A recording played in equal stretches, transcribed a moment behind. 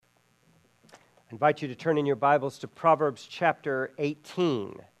I invite you to turn in your Bibles to Proverbs chapter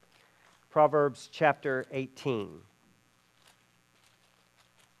 18. Proverbs chapter 18.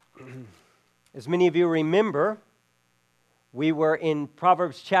 As many of you remember, we were in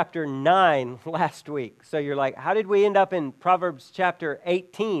Proverbs chapter 9 last week. So you're like, how did we end up in Proverbs chapter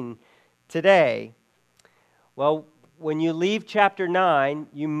 18 today? Well, when you leave chapter 9,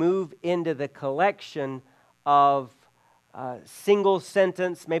 you move into the collection of single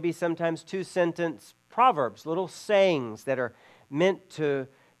sentence, maybe sometimes two sentence proverbs, little sayings that are meant to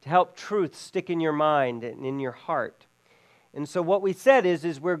help truth stick in your mind and in your heart. And so what we said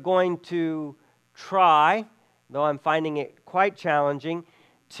is we're going to try, though I'm finding it quite challenging,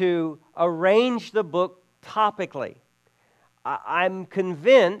 to arrange the book topically. I'm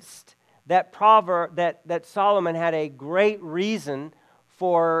convinced that that Solomon had a great reason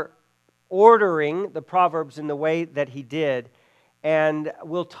for ordering the Proverbs in the way that he did, and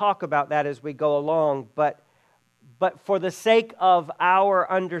we'll talk about that as we go along. But for the sake of our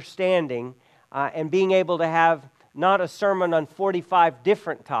understanding and being able to have not a sermon on 45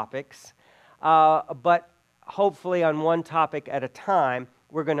 different topics, but hopefully on one topic at a time,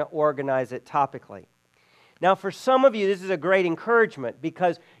 we're going to organize it topically. Now, for some of you, this is a great encouragement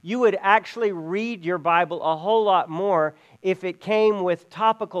because you would actually read your Bible a whole lot more if it came with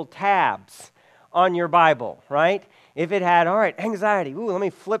topical tabs on your Bible, right? If it had, all right, anxiety, let me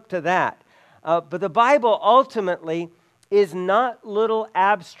flip to that. But the Bible ultimately is not little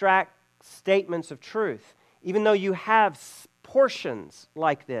abstract statements of truth, even though you have portions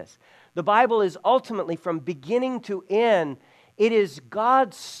like this. The Bible is ultimately, from beginning to end, it is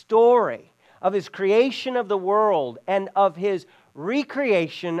God's story of His creation of the world and of His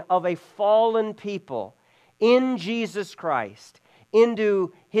recreation of a fallen people in Jesus Christ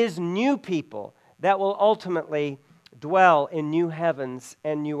into His new people that will ultimately dwell in new heavens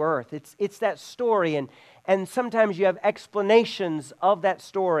and new earth. It's that story, and sometimes you have explanations of that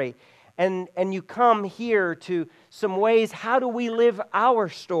story, and you come here to some ways, how do we live our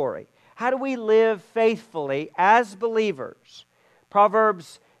story? How do we live faithfully as believers?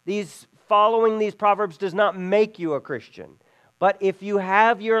 Following these Proverbs does not make you a Christian. But if you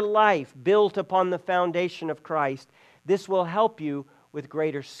have your life built upon the foundation of Christ, this will help you with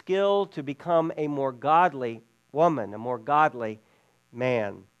greater skill to become a more godly woman, a more godly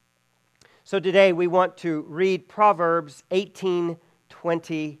man. So today we want to read Proverbs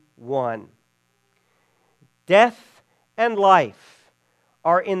 18:21. Death and life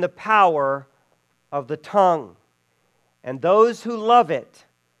are in the power of the tongue, and those who love it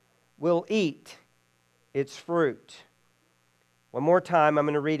will eat its fruit. One more time, I'm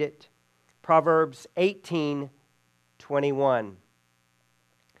going to read it. Proverbs 18:21.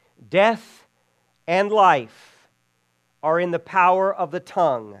 Death and life are in the power of the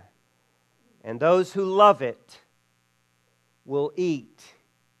tongue, and those who love it will eat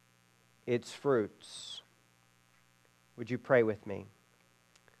its fruits. Would you pray with me?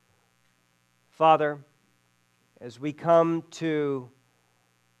 Father, as we come to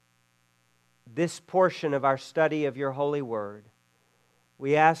this portion of our study of your holy word,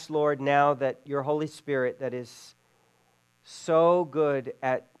 we ask, Lord, now that your Holy Spirit that is so good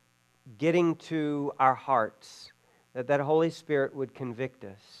at getting to our hearts, that Holy Spirit would convict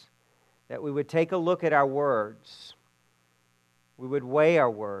us, that we would take a look at our words, we would weigh our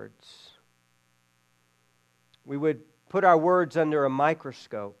words, we would put our words under a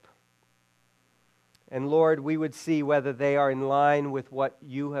microscope, and Lord, we would see whether they are in line with what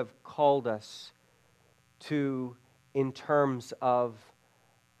you have called us to in terms of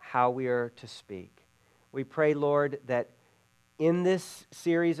how we are to speak. We pray, Lord, that in this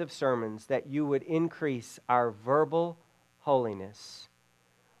series of sermons that you would increase our verbal holiness.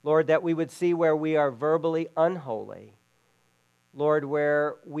 Lord, that we would see where we are verbally unholy. Lord,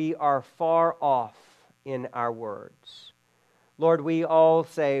 where we are far off in our words. Lord, we all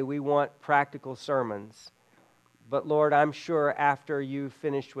say we want practical sermons, but Lord, I'm sure after you've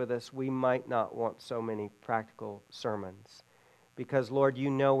finished with us, we might not want so many practical sermons. Because, Lord, you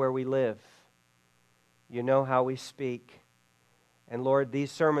know where we live. You know how we speak. And Lord,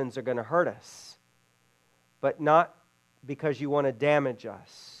 these sermons are going to hurt us, but not because you want to damage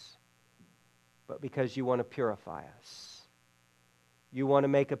us, but because you want to purify us. You want to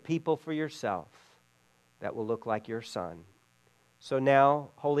make a people for yourself that will look like your Son. So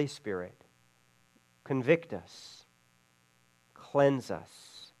now, Holy Spirit, convict us, cleanse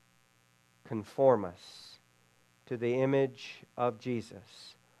us, conform us to the image of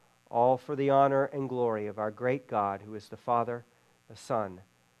Jesus, all for the honor and glory of our great God, who is the Father, the Son,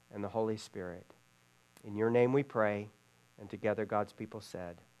 and the Holy Spirit. In your name we pray, and together God's people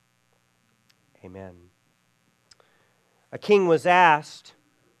said, Amen. A king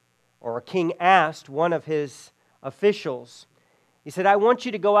asked one of his officials, he said, I want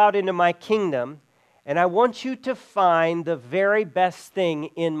you to go out into my kingdom, and I want you to find the very best thing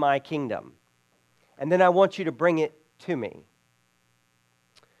in my kingdom. And then I want you to bring it to me.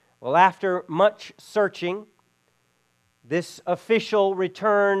 Well, after much searching, this official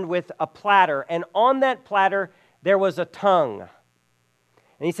returned with a platter, and on that platter there was a tongue.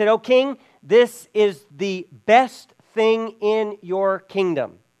 And he said, O king, this is the best thing in your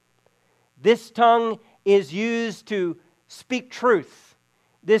kingdom. This tongue is used to speak truth.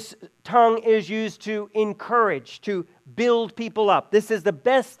 This tongue is used to encourage, to build people up. This is the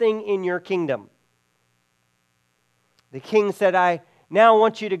best thing in your kingdom. The king said, I now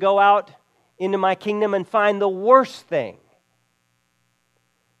want you to go out into my kingdom and find the worst thing.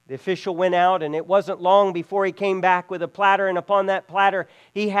 The official went out, and it wasn't long before he came back with a platter, and upon that platter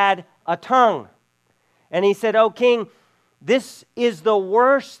he had a tongue. And he said, O king, this is the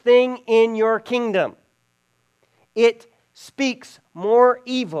worst thing in your kingdom. It speaks more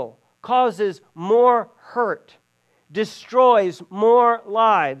evil, causes more hurt, destroys more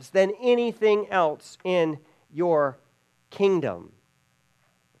lives than anything else in your kingdom.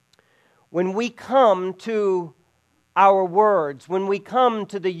 When we come to our words, when we come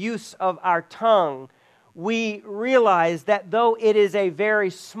to the use of our tongue, we realize that though it is a very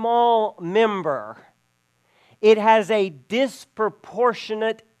small member, it has a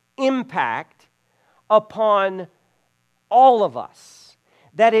disproportionate impact upon all of us.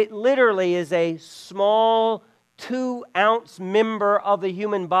 That it literally is a small 2-ounce member of the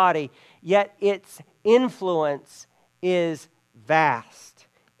human body, yet its influence is vast,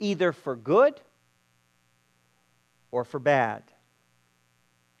 either for good or for bad.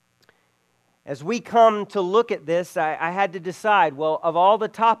 As we come to look at this, I had to decide, well, of all the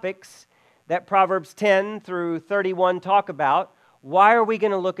topics that Proverbs 10 through 31 talk about, why are we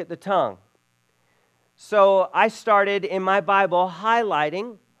going to look at the tongue? So I started in my Bible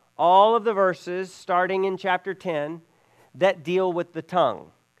highlighting all of the verses starting in chapter 10 that deal with the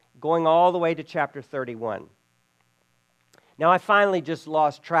tongue, going all the way to chapter 31. Now I finally just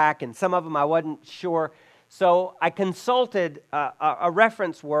lost track, and some of them I wasn't sure. So I consulted a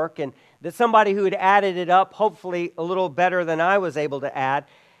reference work, and that somebody who had added it up, hopefully a little better than I was able to add.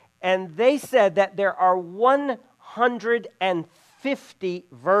 And they said that there are 150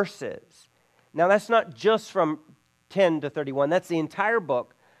 verses. Now that's not just from 10 to 31, that's the entire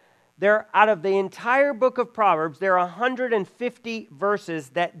book. Out of the entire book of Proverbs, there are 150 verses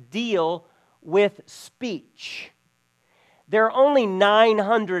that deal with speech. There are only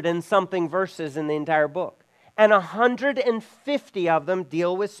 900 and something verses in the entire book, and 150 of them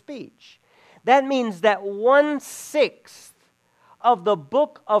deal with speech. That means that 1/6 of the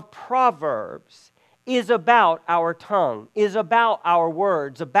book of Proverbs is about our tongue, is about our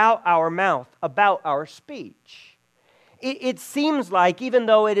words, about our mouth, about our speech. It seems like, even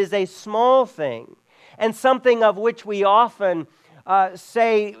though it is a small thing, and something of which we often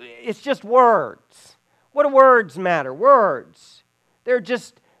say, it's just words. What do words matter? Words. They're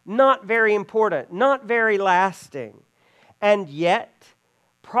just not very important, not very lasting. And yet,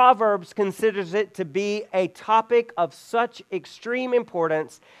 Proverbs considers it to be a topic of such extreme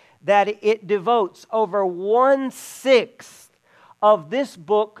importance that it devotes over 1/6 of this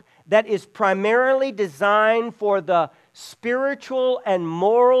book that is primarily designed for the spiritual and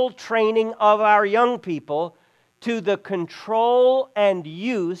moral training of our young people to the control and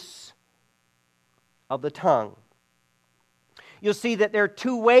use of the tongue. You'll see that there are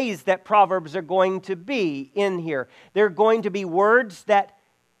 2 ways that Proverbs are going to be in here. They're going to be words that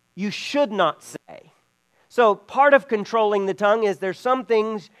you should not say. So part of controlling the tongue is there's some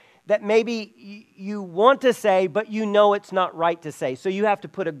things that maybe you want to say, but you know it's not right to say. So you have to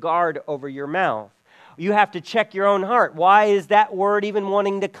put a guard over your mouth. You have to check your own heart. Why is that word even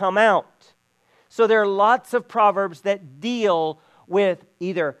wanting to come out? So there are lots of Proverbs that deal with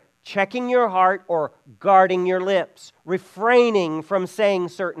either checking your heart or guarding your lips, refraining from saying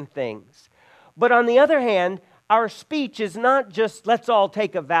certain things. But on the other hand, our speech is not just, let's all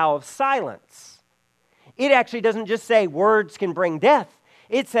take a vow of silence. It actually doesn't just say words can bring death.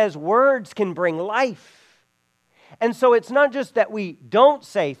 It says words can bring life. And so it's not just that we don't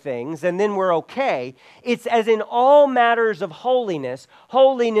say things and then we're okay. It's as in all matters of holiness.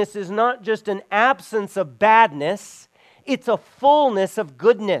 Holiness is not just an absence of badness. It's a fullness of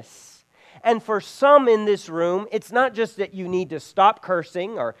goodness. And for some in this room, it's not just that you need to stop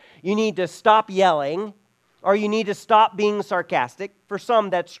cursing or you need to stop yelling or you need to stop being sarcastic. For some,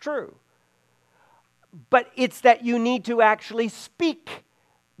 that's true. But it's that you need to actually speak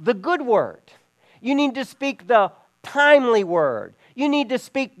the good word. You need to speak the timely word. You need to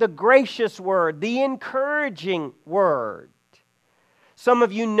speak the gracious word, the encouraging word. Some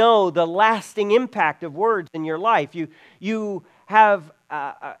of you know the lasting impact of words in your life. You have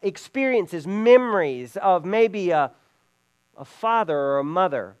experiences, memories of maybe a father or a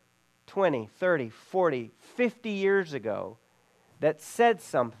mother 20, 30, 40, 50 years ago that said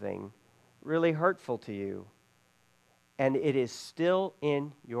something really hurtful to you, and it is still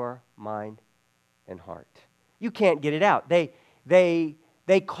in your mind and heart. You can't get it out. They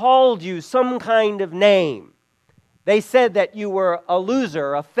called you some kind of name. They said that you were a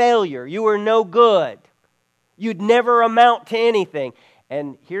loser, a failure, you were no good. You'd never amount to anything.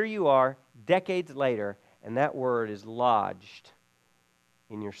 And here you are, decades later, and that word is lodged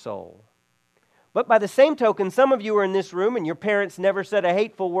in your soul. But by the same token, some of you are in this room and your parents never said a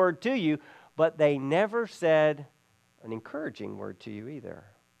hateful word to you, but they never said an encouraging word to you either.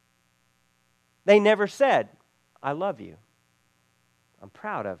 They never said, I love you. I'm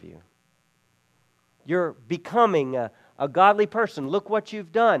proud of you. You're becoming a godly person. Look what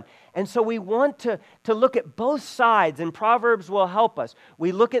you've done. And so we want to look at both sides, and Proverbs will help us.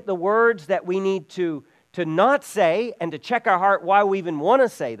 We look at the words that we need to not say and to check our heart why we even want to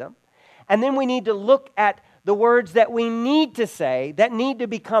say them. And then we need to look at the words that we need to say that need to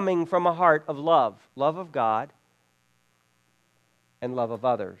be coming from a heart of love. Love of God and love of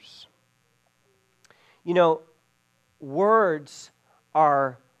others. You know, words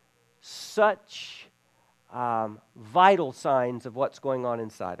are such vital signs of what's going on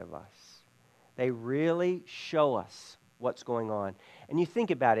inside of us. They really show us what's going on. And you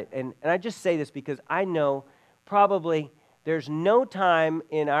think about it, and I just say this because I know probably there's no time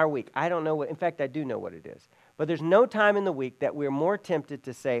in our week, I don't know what, in fact I do know what it is, but there's no time in the week that we're more tempted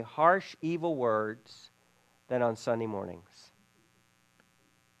to say harsh, evil words than on Sunday mornings.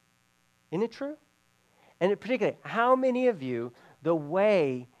 Isn't it true? And particularly, how many of you, the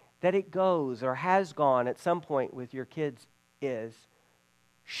way that it goes or has gone at some point with your kids is,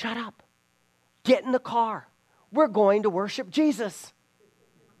 shut up, get in the car, we're going to worship Jesus,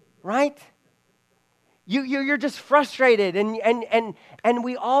 right? You're just frustrated, and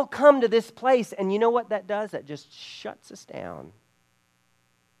we all come to this place, and you know what that does? That just shuts us down.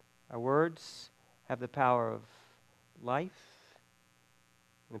 Our words have the power of life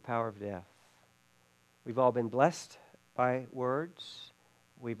and the power of death. We've all been blessed by words.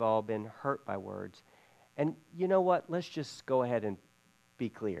 We've all been hurt by words. And you know what? Let's just go ahead and be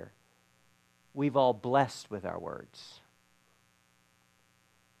clear. We've all blessed with our words.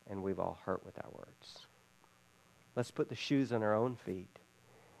 And we've all hurt with our words. Let's put the shoes on our own feet.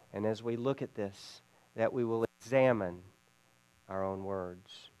 And as we look at this, that we will examine our own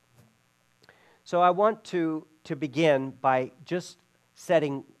words. So I want to begin by just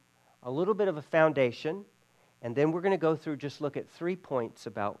setting a little bit of a foundation, and then we're going to go through, just look at 3 points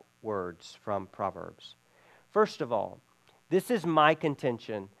about words from Proverbs. First of all, this is my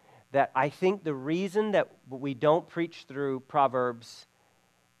contention that I think the reason that we don't preach through Proverbs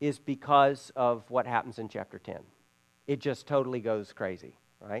is because of what happens in chapter 10. It just totally goes crazy,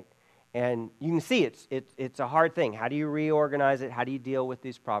 right? And you can see it's a hard thing. How do you reorganize it? How do you deal with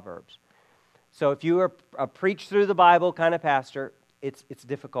these Proverbs? So if you are a preach through the Bible kind of pastor, it's a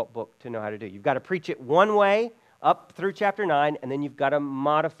difficult book to know how to do. You've got to preach it one way up through chapter 9, and then you've got to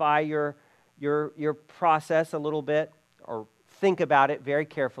modify your process a little bit, or think about it very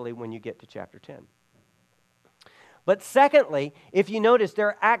carefully when you get to chapter 10. But secondly, if you notice,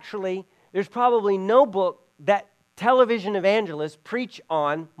 there's probably no book that television evangelists preach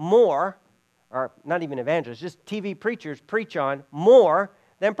on more, or not even evangelists, just TV preachers preach on more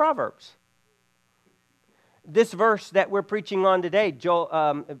than Proverbs. This verse that we're preaching on today,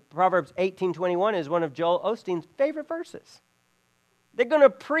 Proverbs 18:21, is one of Joel Osteen's favorite verses. They're going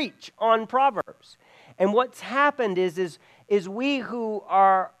to preach on Proverbs. And what's happened is we who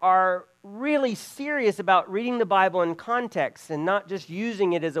are really serious about reading the Bible in context and not just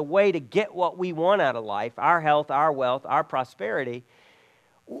using it as a way to get what we want out of life, our health, our wealth, our prosperity,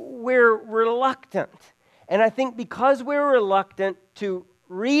 we're reluctant. And I think because we're reluctant to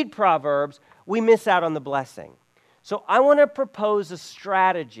read Proverbs, we miss out on the blessing. So I want to propose a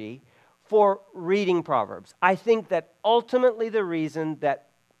strategy for reading Proverbs. I think that ultimately the reason that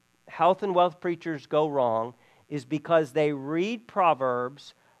health and wealth preachers go wrong is because they read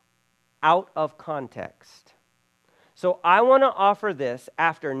Proverbs out of context. So I want to offer this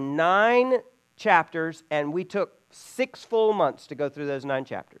after 9 chapters, and we took 6 full months to go through those 9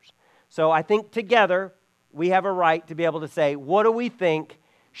 chapters. So I think together we have a right to be able to say, what do we think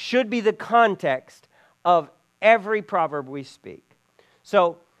should be the context of every proverb we speak?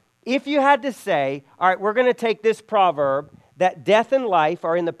 So If you had to say, all right, we're going to take this proverb that death and life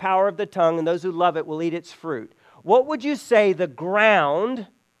are in the power of the tongue, and those who love it will eat its fruit, what would you say the ground,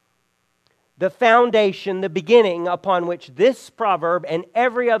 the foundation, the beginning upon which this proverb and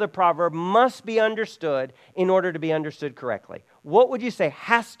every other proverb must be understood in order to be understood correctly? What would you say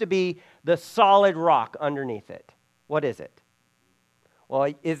has to be the solid rock underneath it? What is it?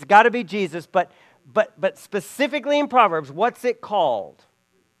 Well, it's got to be Jesus, but specifically in Proverbs, what's it called?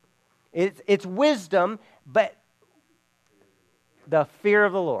 It's wisdom, but the fear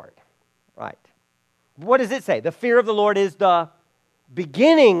of the Lord. Right. What does it say? The fear of the Lord is the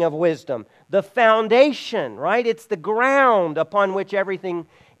beginning of wisdom, the foundation, right? It's the ground upon which everything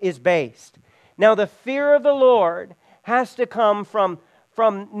is based. Now, the fear of the Lord has to come from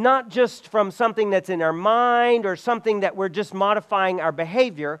not just from something that's in our mind or something that we're just modifying our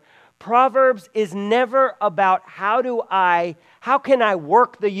behavior. Proverbs is never about how can I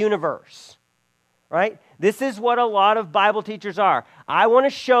work the universe, right? This is what a lot of Bible teachers are. I want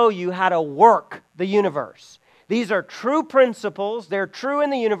to show you how to work the universe. These are true principles. They're true in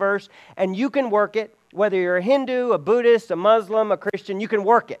the universe, and you can work it. Whether you're a Hindu, a Buddhist, a Muslim, a Christian, you can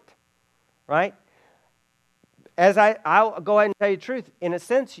work it, right? I'll go ahead and tell you the truth. In a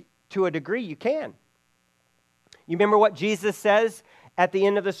sense, to a degree, you can. You remember what Jesus says at the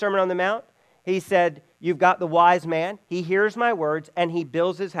end of the Sermon on the Mount? He said, you've got the wise man. He hears my words, and he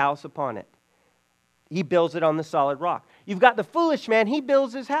builds his house upon it. He builds it on the solid rock. You've got the foolish man. He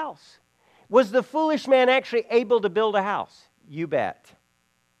builds his house. Was the foolish man actually able to build a house? You bet.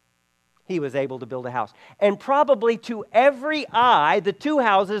 He was able to build a house. And probably to every eye, the two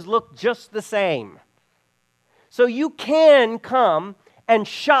houses look just the same. So you can come and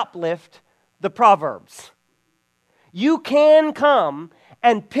shoplift the Proverbs. You can come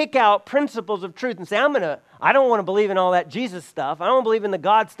and pick out principles of truth and say, I don't want to believe in all that Jesus stuff. I don't believe in the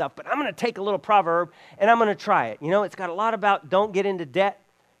God stuff, but I'm going to take a little proverb and I'm going to try it. You know, it's got a lot about don't get into debt.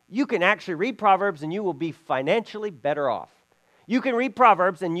 You can actually read Proverbs and you will be financially better off. You can read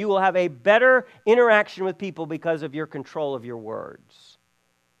Proverbs and you will have a better interaction with people because of your control of your words.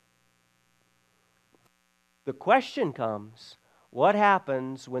 The question comes, what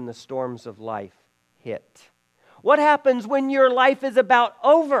happens when the storms of life hit? What happens when your life is about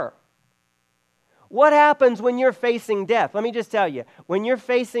over? What happens when you're facing death? Let me just tell you, when you're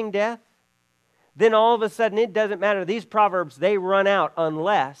facing death, then all of a sudden it doesn't matter. These Proverbs, they run out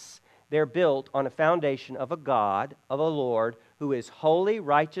unless they're built on a foundation of a God, of a Lord, who is holy,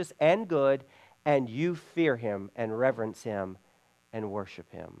 righteous, and good, and you fear Him and reverence Him and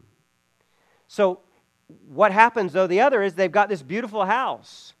worship Him. So what happens, though, the other is they've got this beautiful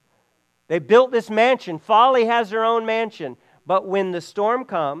house. They built this mansion. Folly has her own mansion. But when the storm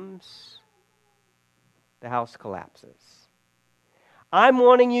comes, the house collapses. I'm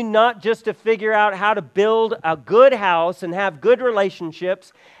wanting you not just to figure out how to build a good house and have good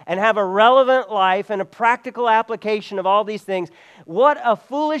relationships and have a relevant life and a practical application of all these things. What a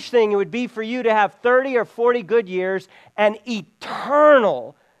foolish thing it would be for you to have 30 or 40 good years and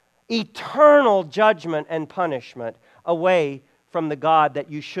eternal judgment and punishment away from the God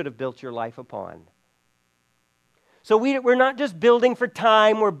that you should have built your life upon. So we're not just building for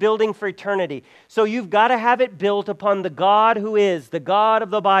time, we're building for eternity. So you've got to have it built upon the God who is the God of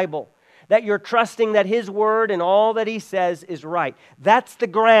the Bible, that you're trusting that His Word and all that He says is right. That's the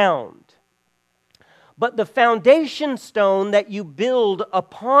ground. But the foundation stone that you build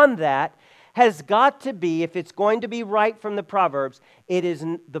upon that has got to be, if it's going to be right from the Proverbs,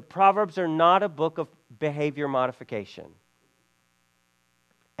 the Proverbs are not a book of behavior modification.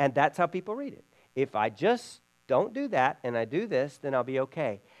 And that's how people read it. If I just don't do that and I do this, then I'll be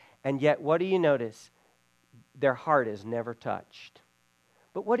okay. And yet, what do you notice? Their heart is never touched.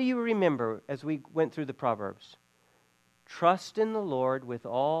 But what do you remember as we went through the Proverbs? Trust in the Lord with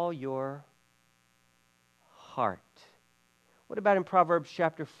all your heart. What about in Proverbs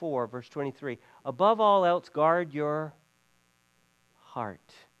chapter 4, verse 23? Above all else, guard your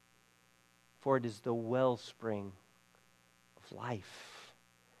heart, for it is the wellspring of life.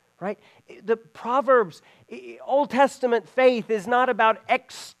 Right? The Proverbs, Old Testament faith is not about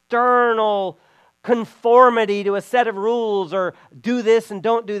external conformity to a set of rules or do this and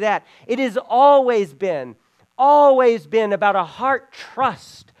don't do that. It has always been about a heart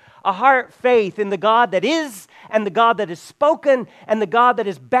trust, a heart faith in the God that is and the God that is spoken and the God that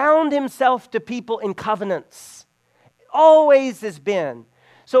has bound Himself to people in covenants. It always has been.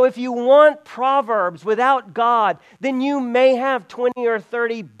 So if you want Proverbs without God, then you may have 20 or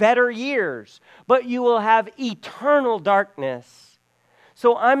 30 better years, but you will have eternal darkness.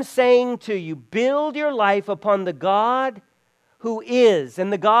 So I'm saying to you, build your life upon the God who is,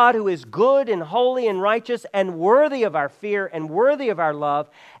 and the God who is good and holy and righteous and worthy of our fear and worthy of our love.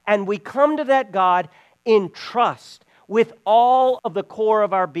 And we come to that God in trust with all of the core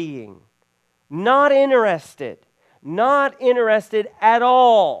of our being. Not interested at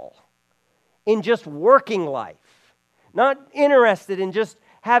all in just working life. Not interested in just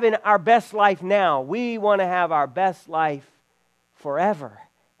having our best life now. We want to have our best life forever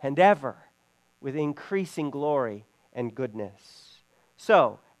and ever with increasing glory and goodness.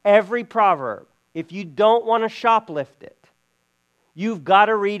 So, every proverb, if you don't want to shoplift it, you've got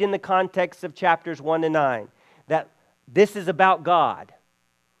to read in the context of chapters 1 to 9 that this is about God.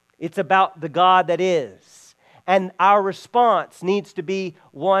 It's about the God that is. And our response needs to be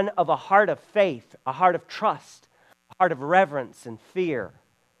one of a heart of faith, a heart of trust, a heart of reverence and fear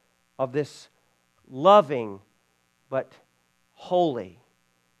of this loving but holy,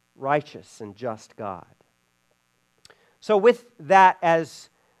 righteous, and just God. So with that as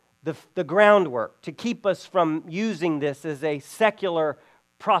the groundwork to keep us from using this as a secular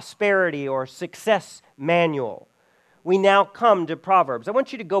prosperity or success manual, we now come to Proverbs. I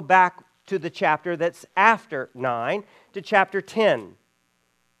want you to go back to the chapter that's after 9, to chapter 10.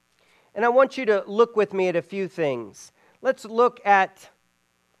 And I want you to look with me at a few things. Let's look at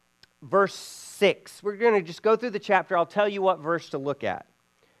verse 6. We're going to just go through the chapter. I'll tell you what verse to look at.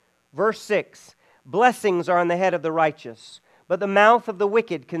 Verse 6. Blessings are on the head of the righteous, but the mouth of the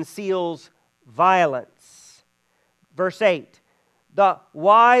wicked conceals violence. Verse 8. The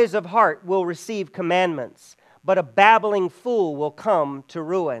wise of heart will receive commandments, but a babbling fool will come to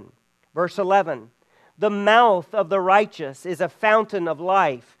ruin. Verse 11. The mouth of the righteous is a fountain of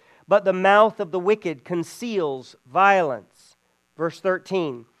life, but the mouth of the wicked conceals violence. Verse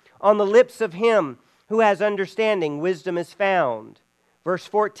 13. On the lips of him who has understanding, wisdom is found. Verse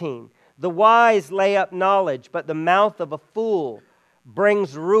 14. The wise lay up knowledge, but the mouth of a fool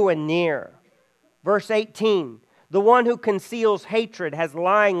brings ruin near. Verse 18. The one who conceals hatred has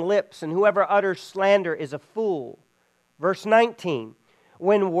lying lips, and whoever utters slander is a fool. Verse 19.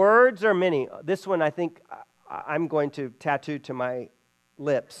 When words are many, this one I think I'm going to tattoo to my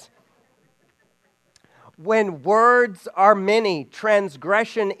lips. When words are many,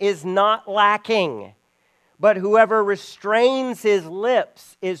 transgression is not lacking, but whoever restrains his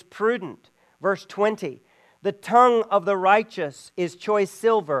lips is prudent. Verse 20, the tongue of the righteous is choice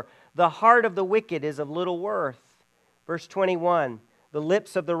silver, the heart of the wicked is of little worth. Verse 21, the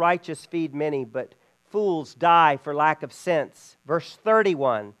lips of the righteous feed many, but fools die for lack of sense. Verse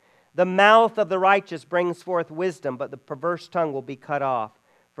 31, the mouth of the righteous brings forth wisdom, but the perverse tongue will be cut off.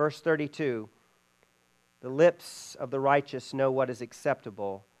 Verse 32, the lips of the righteous know what is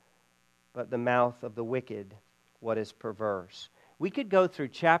acceptable, but the mouth of the wicked what is perverse. We could go through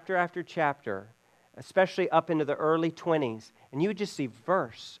chapter after chapter, especially up into the early 20s, and you would just see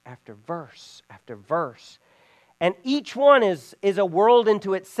verse after verse after verse. And each one is a world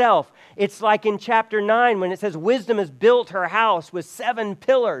into itself. It's like in chapter 9 when it says, wisdom has built her house with 7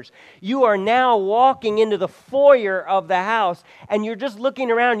 pillars. You are now walking into the foyer of the house, and you're just looking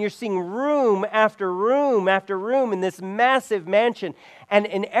around. You're seeing room after room after room in this massive mansion. And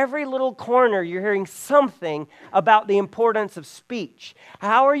in every little corner, you're hearing something about the importance of speech.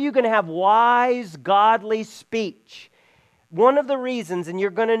 How are you going to have wise, godly speech? One of the reasons, and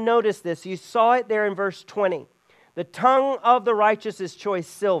you're going to notice this, you saw it there in verse 20. The tongue of the righteous is choice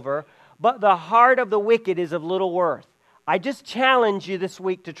silver, but the heart of the wicked is of little worth. I just challenge you this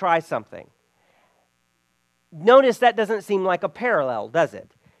week to try something. Notice that doesn't seem like a parallel, does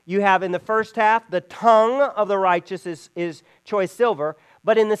it? You have in the first half, the tongue of the righteous is choice silver,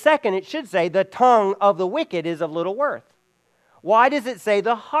 but in the second it should say, the tongue of the wicked is of little worth. Why does it say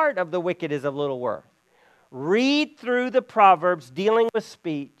the heart of the wicked is of little worth? Read through the Proverbs dealing with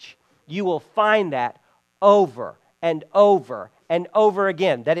speech. You will find that over and over and over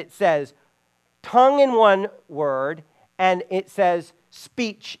again, that it says tongue in one word and it says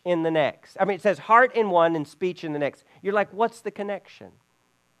speech in the next. I mean, it says heart in one and speech in the next. You're like, what's the connection?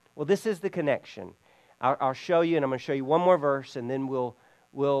 Well, this is the connection. I'll show you, and I'm going to show you one more verse, and then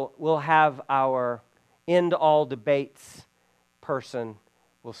we'll have our end all debates person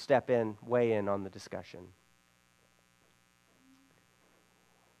will step in, weigh in on the discussion.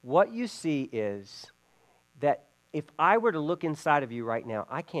 What you see is that if I were to look inside of you right now,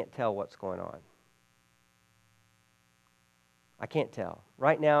 I can't tell what's going on. I can't tell.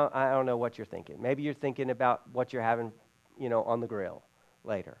 Right now, I don't know what you're thinking. Maybe you're thinking about what you're having, on the grill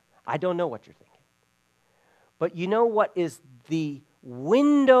later. I don't know what you're thinking. But you know what is the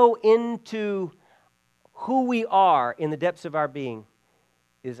window into who we are in the depths of our being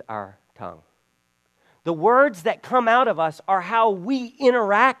is our tongue. The words that come out of us are how we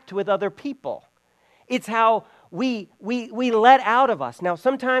interact with other people. It's how we let out of us. Now,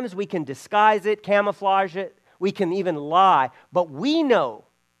 sometimes we can disguise it, camouflage it, we can even lie, but we know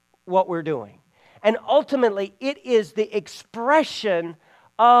what we're doing. And ultimately, it is the expression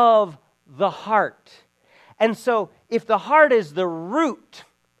of the heart. And so, if the heart is the root,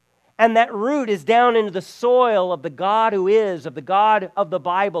 and that root is down into the soil of the God who is, of the God of the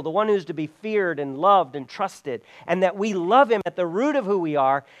Bible, the one who's to be feared and loved and trusted, and that we love Him at the root of who we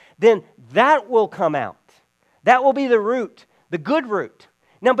are, then that will come out. That will be the root, the good root.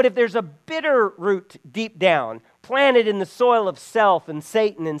 Now, but if there's a bitter root deep down, planted in the soil of self and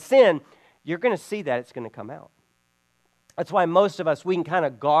Satan and sin, you're going to see that it's going to come out. That's why most of us, we can kind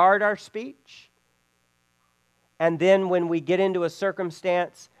of guard our speech. And then when we get into a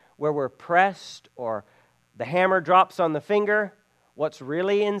circumstance where we're pressed or the hammer drops on the finger, what's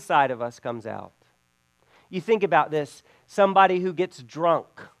really inside of us comes out. You think about this, somebody who gets drunk,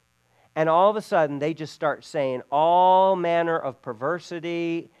 and all of a sudden they just start saying all manner of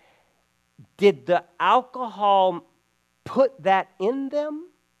perversity. Did the alcohol put that in them?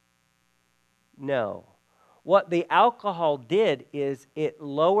 No. What the alcohol did is it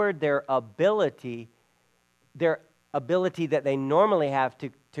lowered their ability that they normally have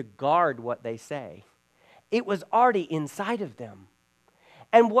to guard what they say. It was already inside of them.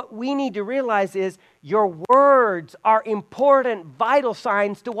 And what we need to realize is your words are important, vital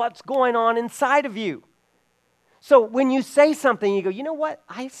signs to what's going on inside of you. So when you say something, you go, you know what?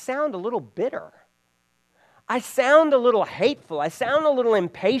 I sound a little bitter. I sound a little hateful. I sound a little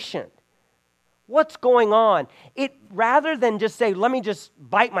impatient. What's going on? Rather than just say, let me just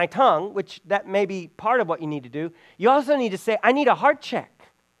bite my tongue, which that may be part of what you need to do, you also need to say, I need a heart check.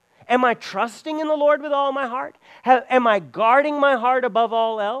 Am I trusting in the Lord with all my heart? Am I guarding my heart above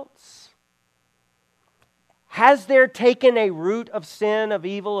all else? Has there taken a root of sin, of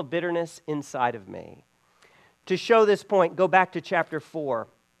evil, of bitterness inside of me? To show this point, go back to chapter 4.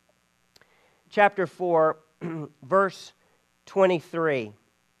 Chapter 4, verse 23.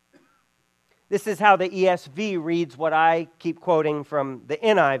 This is how the ESV reads what I keep quoting from the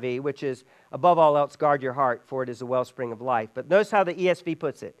NIV, which is, above all else, guard your heart, for it is a wellspring of life. But notice how the ESV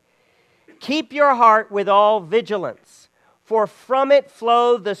puts it. Keep your heart with all vigilance, for from it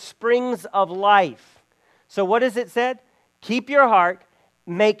flow the springs of life. So what does it said? Keep your heart,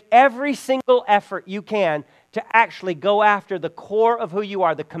 make every single effort you can to actually go after the core of who you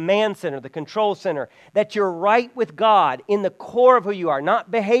are, the command center, the control center, that you're right with God in the core of who you are. Not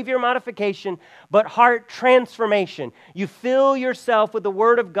behavior modification, but heart transformation. You fill yourself with the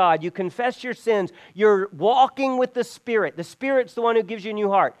Word of God. You confess your sins. You're walking with the Spirit. The Spirit's the one who gives you a new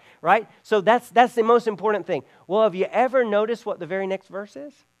heart, right? So that's the most important thing. Well, have you ever noticed what the very next verse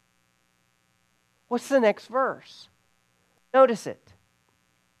is? What's the next verse? Notice it.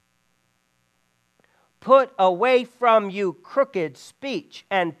 Put away from you crooked speech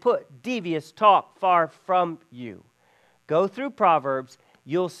and put devious talk far from you. Go through Proverbs,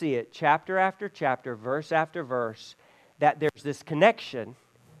 you'll see it chapter after chapter, verse after verse, that there's this connection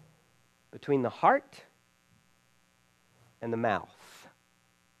between the heart and the mouth.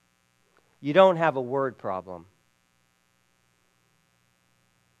 You don't have a word problem.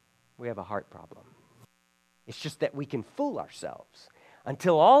 We have a heart problem. It's just that we can fool ourselves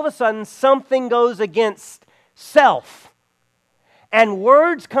until all of a sudden something goes against self. And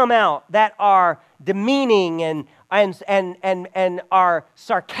words come out that are demeaning and are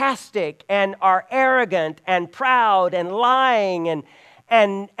sarcastic and are arrogant and proud and lying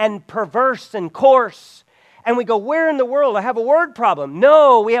and perverse and coarse. And we go, where in the world? I have a word problem.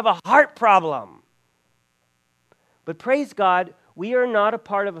 No, we have a heart problem. But praise God, we are not a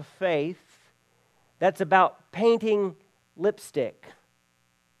part of a faith that's about painting lipstick,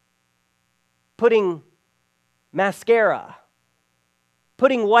 putting mascara,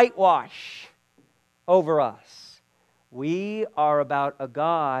 putting whitewash over us. We are about a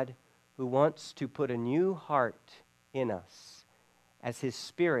God who wants to put a new heart in us as His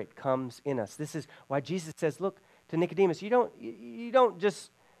Spirit comes in us. This is why Jesus says, look, to Nicodemus, you don't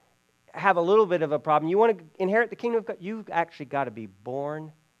just have a little bit of a problem. You want to inherit the kingdom of God? You've actually got to be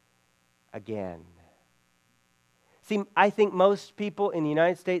born again. See, I think most people in the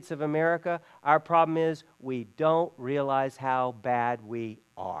United States of America, our problem is we don't realize how bad we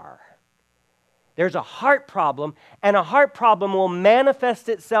are. There's a heart problem, and a heart problem will manifest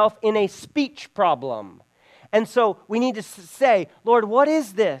itself in a speech problem. And so we need to say, Lord, what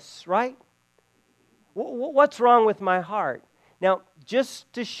is this, right? What's wrong with my heart? Now,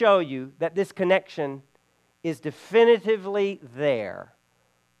 just to show you that this connection is definitively there,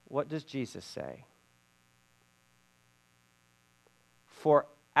 what does Jesus say? For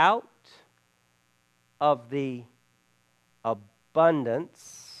out of the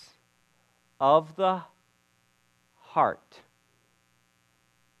abundance of the heart,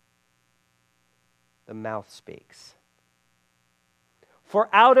 the mouth speaks. For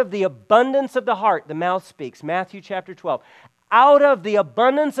out of the abundance of the heart, the mouth speaks. Matthew chapter 12. Out of the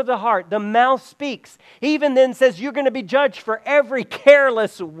abundance of the heart, the mouth speaks. He even then says you're going to be judged for every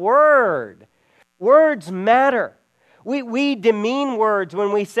careless word. Words matter. We demean words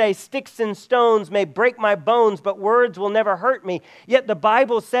when we say sticks and stones may break my bones, but words will never hurt me. Yet the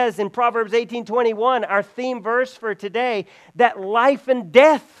Bible says in Proverbs 18:21, our theme verse for today, that life and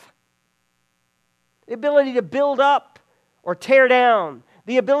death, the ability to build up or tear down,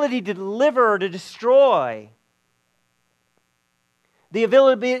 the ability to deliver or to destroy, the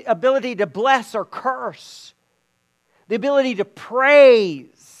ability to bless or curse, the ability to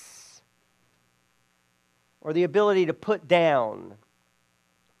praise, or the ability to put down.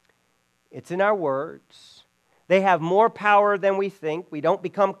 It's in our words. They have more power than we think. We don't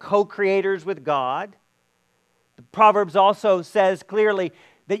become co-creators with God. The Proverbs also says clearly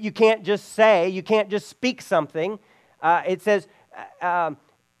that you can't just say, you can't just speak something. It says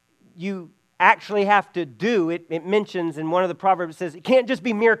you actually have to do. It mentions in one of the Proverbs, it says it can't just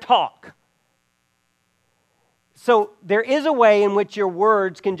be mere talk. So there is a way in which your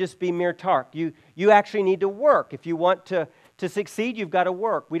words can just be mere talk. You actually need to work. If you want to succeed, you've got to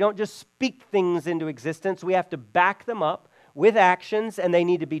work. We don't just speak things into existence. We have to back them up with actions, and they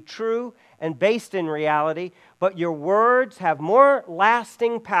need to be true and based in reality. But your words have more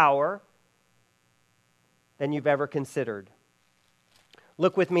lasting power than you've ever considered.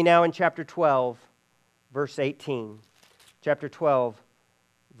 Look with me now in chapter 12, verse 18. Chapter 12,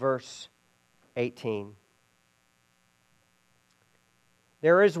 verse 18.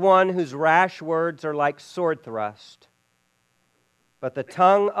 There is one whose rash words are like sword thrust, but the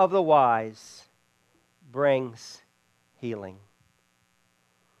tongue of the wise brings healing.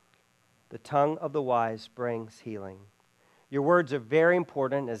 The tongue of the wise brings healing. Your words are very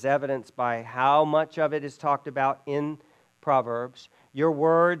important, as evidenced by how much of it is talked about in Proverbs. Your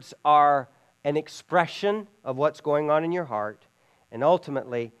words are an expression of what's going on in your heart, and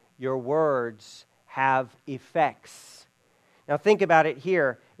ultimately, your words have effects. Now think about it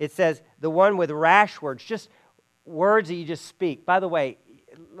here. It says, the one with rash words, just words that you just speak. By the way,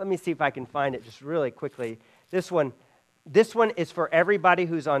 let me see if I can find it just really quickly. This one is for everybody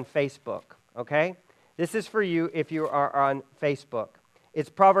who's on Facebook, okay? This is for you if you are on Facebook. It's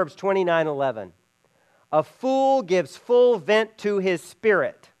Proverbs 29:11. A fool gives full vent to his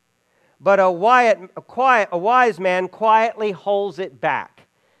spirit, but a wise man quietly holds it back.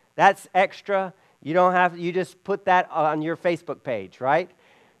 That's extra. You just put that on your Facebook page, right?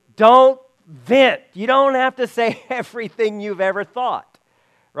 Don't vent. You don't have to say everything you've ever thought,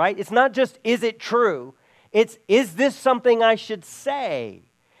 right? It's not just, is it true? It's, is this something I should say?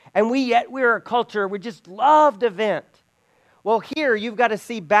 And we're a culture, we just love to vent. Well, here you've got to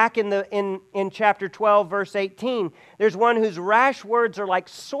see back in chapter 12, verse 18, there's one whose rash words are like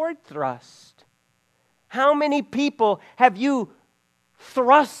sword thrust. How many people have you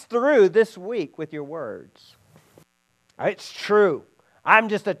thrust through this week with your words? It's true. I'm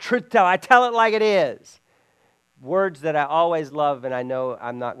just a truth teller. I tell it like it is. Words that I always love, and I know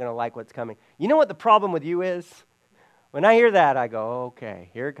I'm not going to like what's coming. You know what the problem with you is? When I hear that, I go, okay,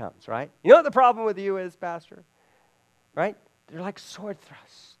 here it comes, right? You know what the problem with you is, Pastor? Right? They're like sword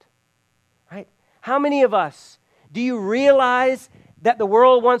thrust, right? How many of us, do you realize that the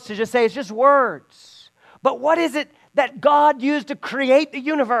world wants to just say it's just words? But what is it that God used to create the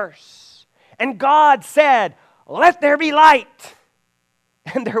universe? And God said, let there be light.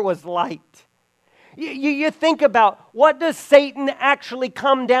 And there was light. You think about, what does Satan actually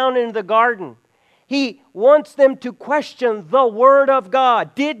come down into the garden? He wants them to question the Word of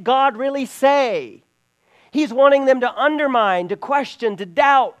God. Did God really say? He's wanting them to undermine, to question, to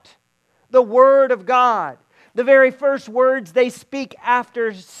doubt the Word of God. The very first words they speak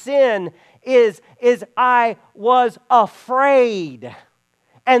after sin is I was afraid,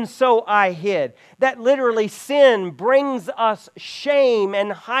 and so I hid. That literally, sin brings us shame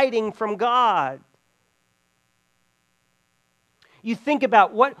and hiding from God. You think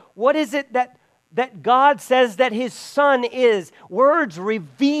about what is it that God says that His Son is. Words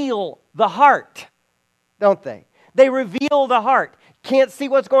reveal the heart, don't they? They reveal the heart. Can't see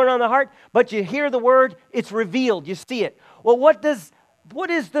what's going on in the heart, but you hear the word, it's revealed. You see it. Well, what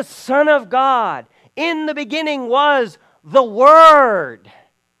is the Son of God? In the beginning was the Word,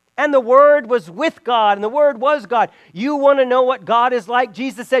 and the Word was with God, and the Word was God. You want to know what God is like?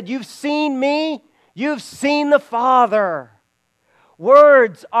 Jesus said, you've seen me, you've seen the Father.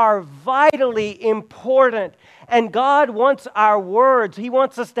 Words are vitally important, and God wants our words. He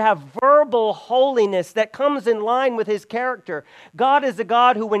wants us to have verbal holiness that comes in line with His character. God is a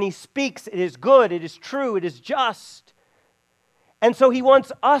God who, when He speaks, it is good, it is true, it is just. And so He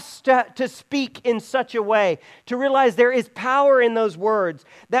wants us to speak in such a way, to realize there is power in those words,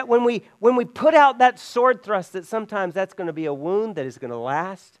 that when we put out that sword thrust, that sometimes that's going to be a wound that is going to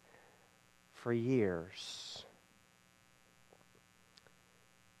last for years.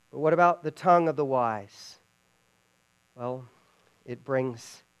 But what about the tongue of the wise? Well, it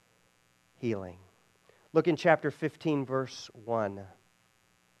brings healing. Look in chapter 15, verse 1.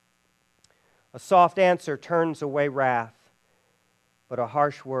 A soft answer turns away wrath, but a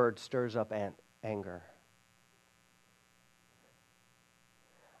harsh word stirs up anger.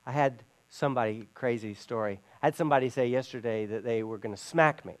 I had somebody, crazy story, I had somebody say yesterday that they were going to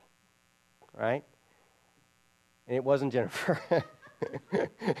smack me, right? And it wasn't Jennifer.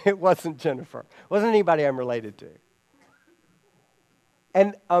 It wasn't Jennifer. It wasn't anybody I'm related to.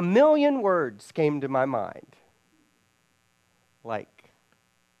 And a million words came to my mind. Like,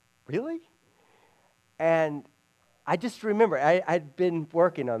 really? And I just remember, I'd been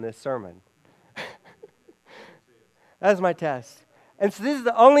working on this sermon. That was my test. And so this is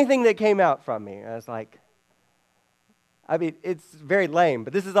the only thing that came out from me. I was like, I mean, it's very lame,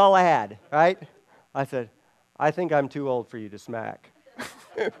 but this is all I had, right? I said, I think I'm too old for you to smack.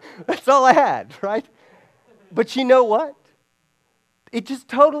 That's all I had, right? But you know what? It just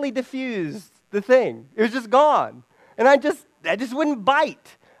totally diffused the thing. It was just gone. And I just wouldn't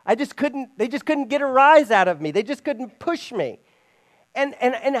bite. They just couldn't get a rise out of me. They just couldn't push me.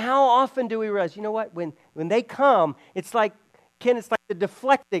 And how often do we realize, you know what, when they come, it's like, Ken, it's like the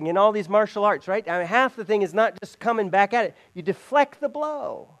deflecting in all these martial arts, right? I mean, half the thing is not just coming back at it. You deflect the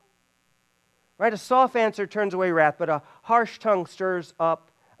blow. Right? A soft answer turns away wrath, but a harsh word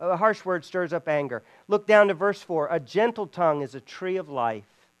stirs up anger. Look down to verse 4. A gentle tongue is a tree of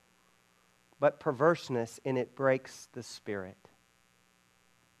life, but perverseness in it breaks the spirit.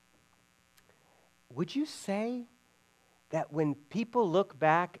 Would you say that when people look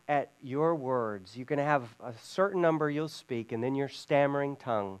back at your words, you're going to have a certain number you'll speak, and then your stammering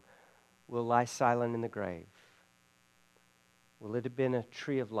tongue will lie silent in the grave? Will it have been a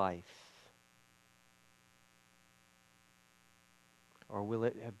tree of life? Or will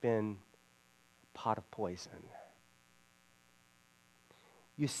it have been a pot of poison?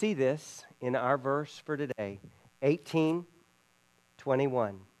 You see this in our verse for today,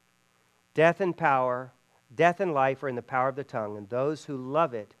 18:21. Death and life are in the power of the tongue, and those who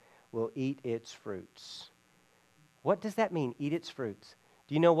love it will eat its fruits. What does that mean, eat its fruits?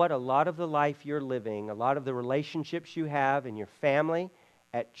 Do you know what? A lot of the life you're living, a lot of the relationships you have in your family,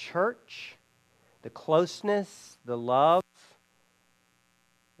 at church, the closeness, the love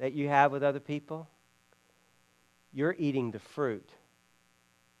that you have with other people, you're eating the fruit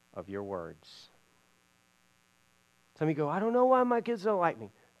of your words. Some of you go, I don't know why my kids don't like me.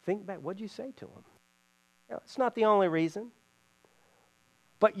 Think back, what'd you say to them? You know, it's not the only reason.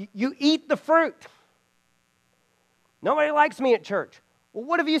 But you eat the fruit. Nobody likes me at church. Well,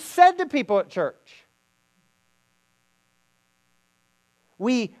 what have you said to people at church?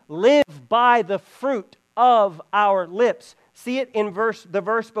 We live by the fruit of our lips. See it in the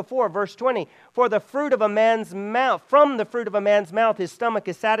verse before, verse 20. For the fruit of a man's mouth, from the fruit of a man's mouth, his stomach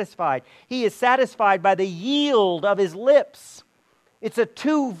is satisfied. He is satisfied by the yield of his lips. It's a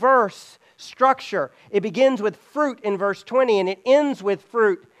two-verse structure. It begins with fruit in verse 20, and it ends with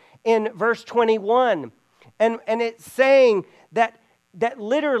fruit in verse 21. And it's saying that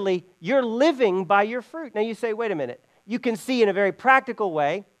literally you're living by your fruit. Now you say, wait a minute. You can see in a very practical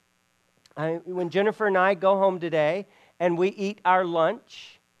way, when Jennifer and I go home today and we eat our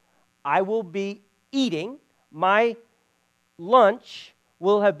lunch, I will be eating. My lunch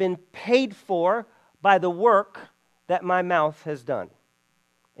will have been paid for by the work that my mouth has done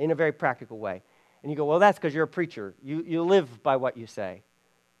in a very practical way. And you go, well, that's because you're a preacher. You live by what you say.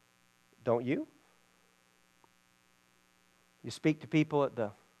 Don't you? You speak to people at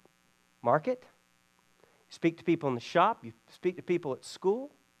the market. You speak to people in the shop. You speak to people at school.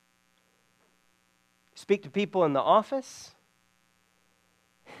 You speak to people in the office.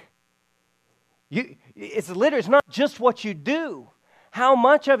 It's not just what you do. How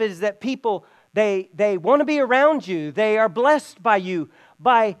much of it is that people, they want to be around you. They are blessed by you,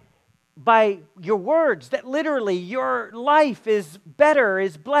 by your words, that literally your life is better,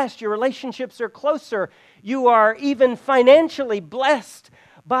 is blessed. Your relationships are closer. You are even financially blessed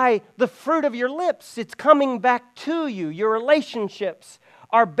by the fruit of your lips. It's coming back to you. Your relationships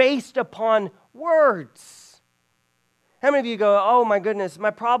are based upon words. How many of you go, oh my goodness,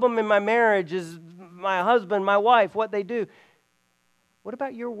 my problem in my marriage is my husband, my wife, what they do? What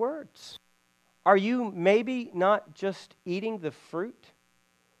about your words? Are you maybe not just eating the fruit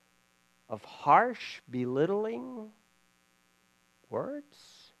of harsh, belittling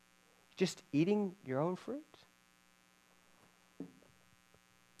words? Just eating your own fruit?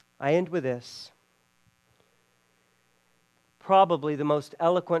 I end with this. Probably the most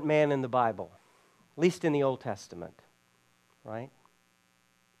eloquent man in the Bible, at least in the Old Testament, right?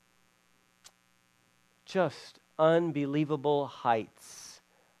 Just unbelievable heights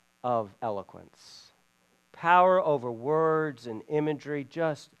of eloquence. Power over words and imagery,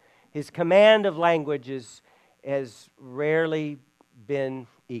 just his command of language has rarely been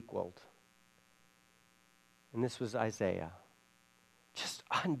equaled. And this was Isaiah. Just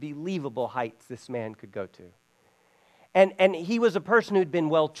unbelievable heights this man could go to. And he was a person who'd been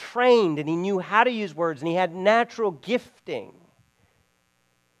well trained, and he knew how to use words, and he had natural gifting.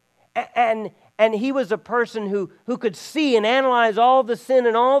 And he was a person who could see and analyze all the sin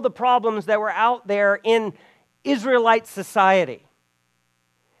and all the problems that were out there in Israelite society.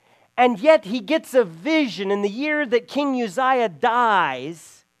 And yet he gets a vision in the year that King Uzziah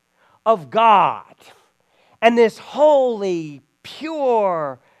dies of God. And this holy,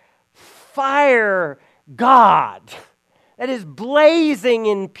 pure, fire God that is blazing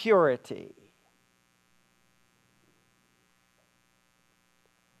in purity.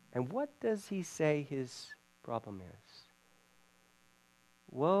 And what does he say his problem is?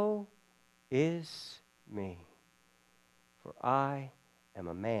 Woe is me, for I am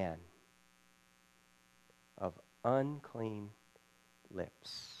a man of unclean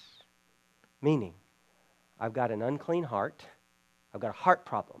lips. Meaning, I've got an unclean heart, I've got a heart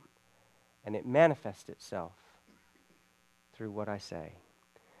problem, and it manifests itself through what I say.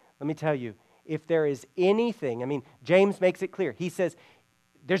 Let me tell you, if there is anything, James makes it clear. He says,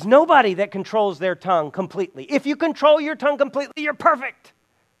 there's nobody that controls their tongue completely. If you control your tongue completely, you're perfect.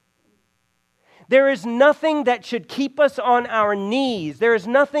 There is nothing that should keep us on our knees. There is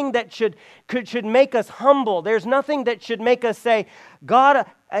nothing that should make us humble. There's nothing that should make us say, God,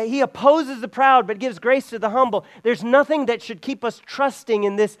 He opposes the proud but gives grace to the humble. There's nothing that should keep us trusting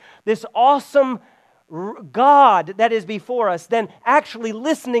in this awesome God that is before us than actually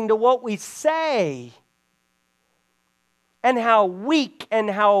listening to what we say. And how weak and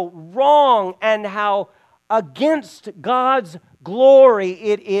how wrong and how against God's glory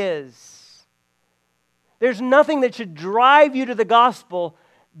it is. There's nothing that should drive you to the gospel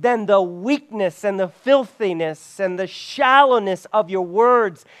than the weakness and the filthiness and the shallowness of your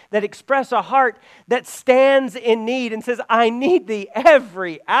words that express a heart that stands in need and says, I need thee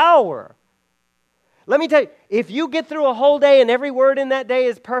every hour. Let me tell you, if you get through a whole day and every word in that day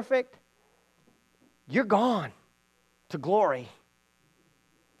is perfect, you're gone to glory.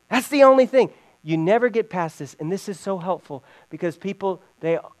 That's the only thing. You never get past this, and this is so helpful because people,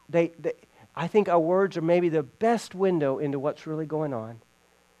 I think our words are maybe the best window into what's really going on.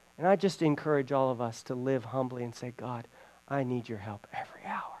 And I just encourage all of us to live humbly and say, God, I need your help every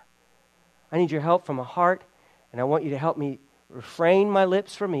hour. I need your help from a heart, and I want you to help me refrain my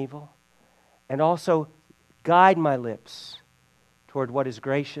lips from evil and also guide my lips toward what is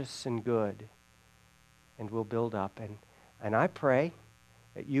gracious and good and will build up. And I pray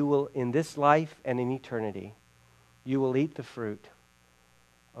that you will, in this life and in eternity, you will eat the fruit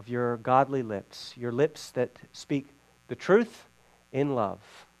of your godly lips that speak the truth in love,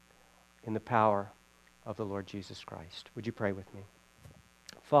 in the power of the Lord Jesus Christ. Would you pray with me?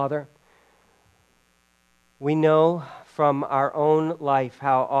 Father, we know from our own life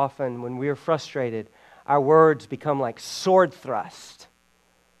how often when we are frustrated, our words become like sword thrust.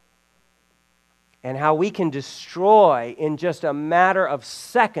 And how we can destroy in just a matter of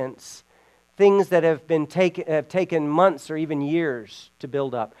seconds things that have taken months or even years to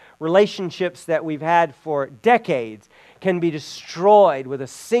build up. Relationships that we've had for decades can be destroyed with a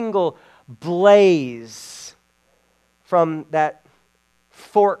single blaze from that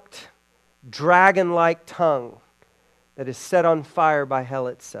forked, dragon-like tongue that is set on fire by hell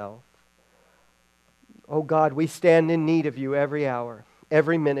itself. Oh God, we stand in need of you every hour,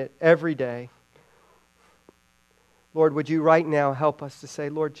 every minute, every day. Lord, would you right now help us to say,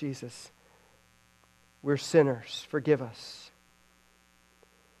 Lord Jesus, we're sinners, forgive us.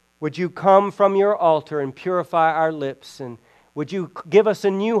 Would you come from your altar and purify our lips, and would you give us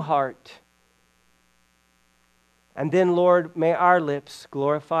a new heart? And then, Lord, may our lips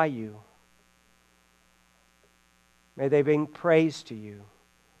glorify you. May they bring praise to you.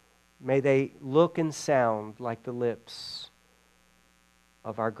 May they look and sound like the lips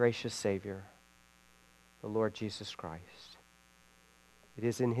of our gracious Savior. the Lord Jesus Christ. It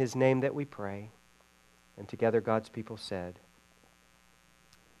is in His name that we pray, and together God's people said,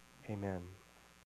 Amen.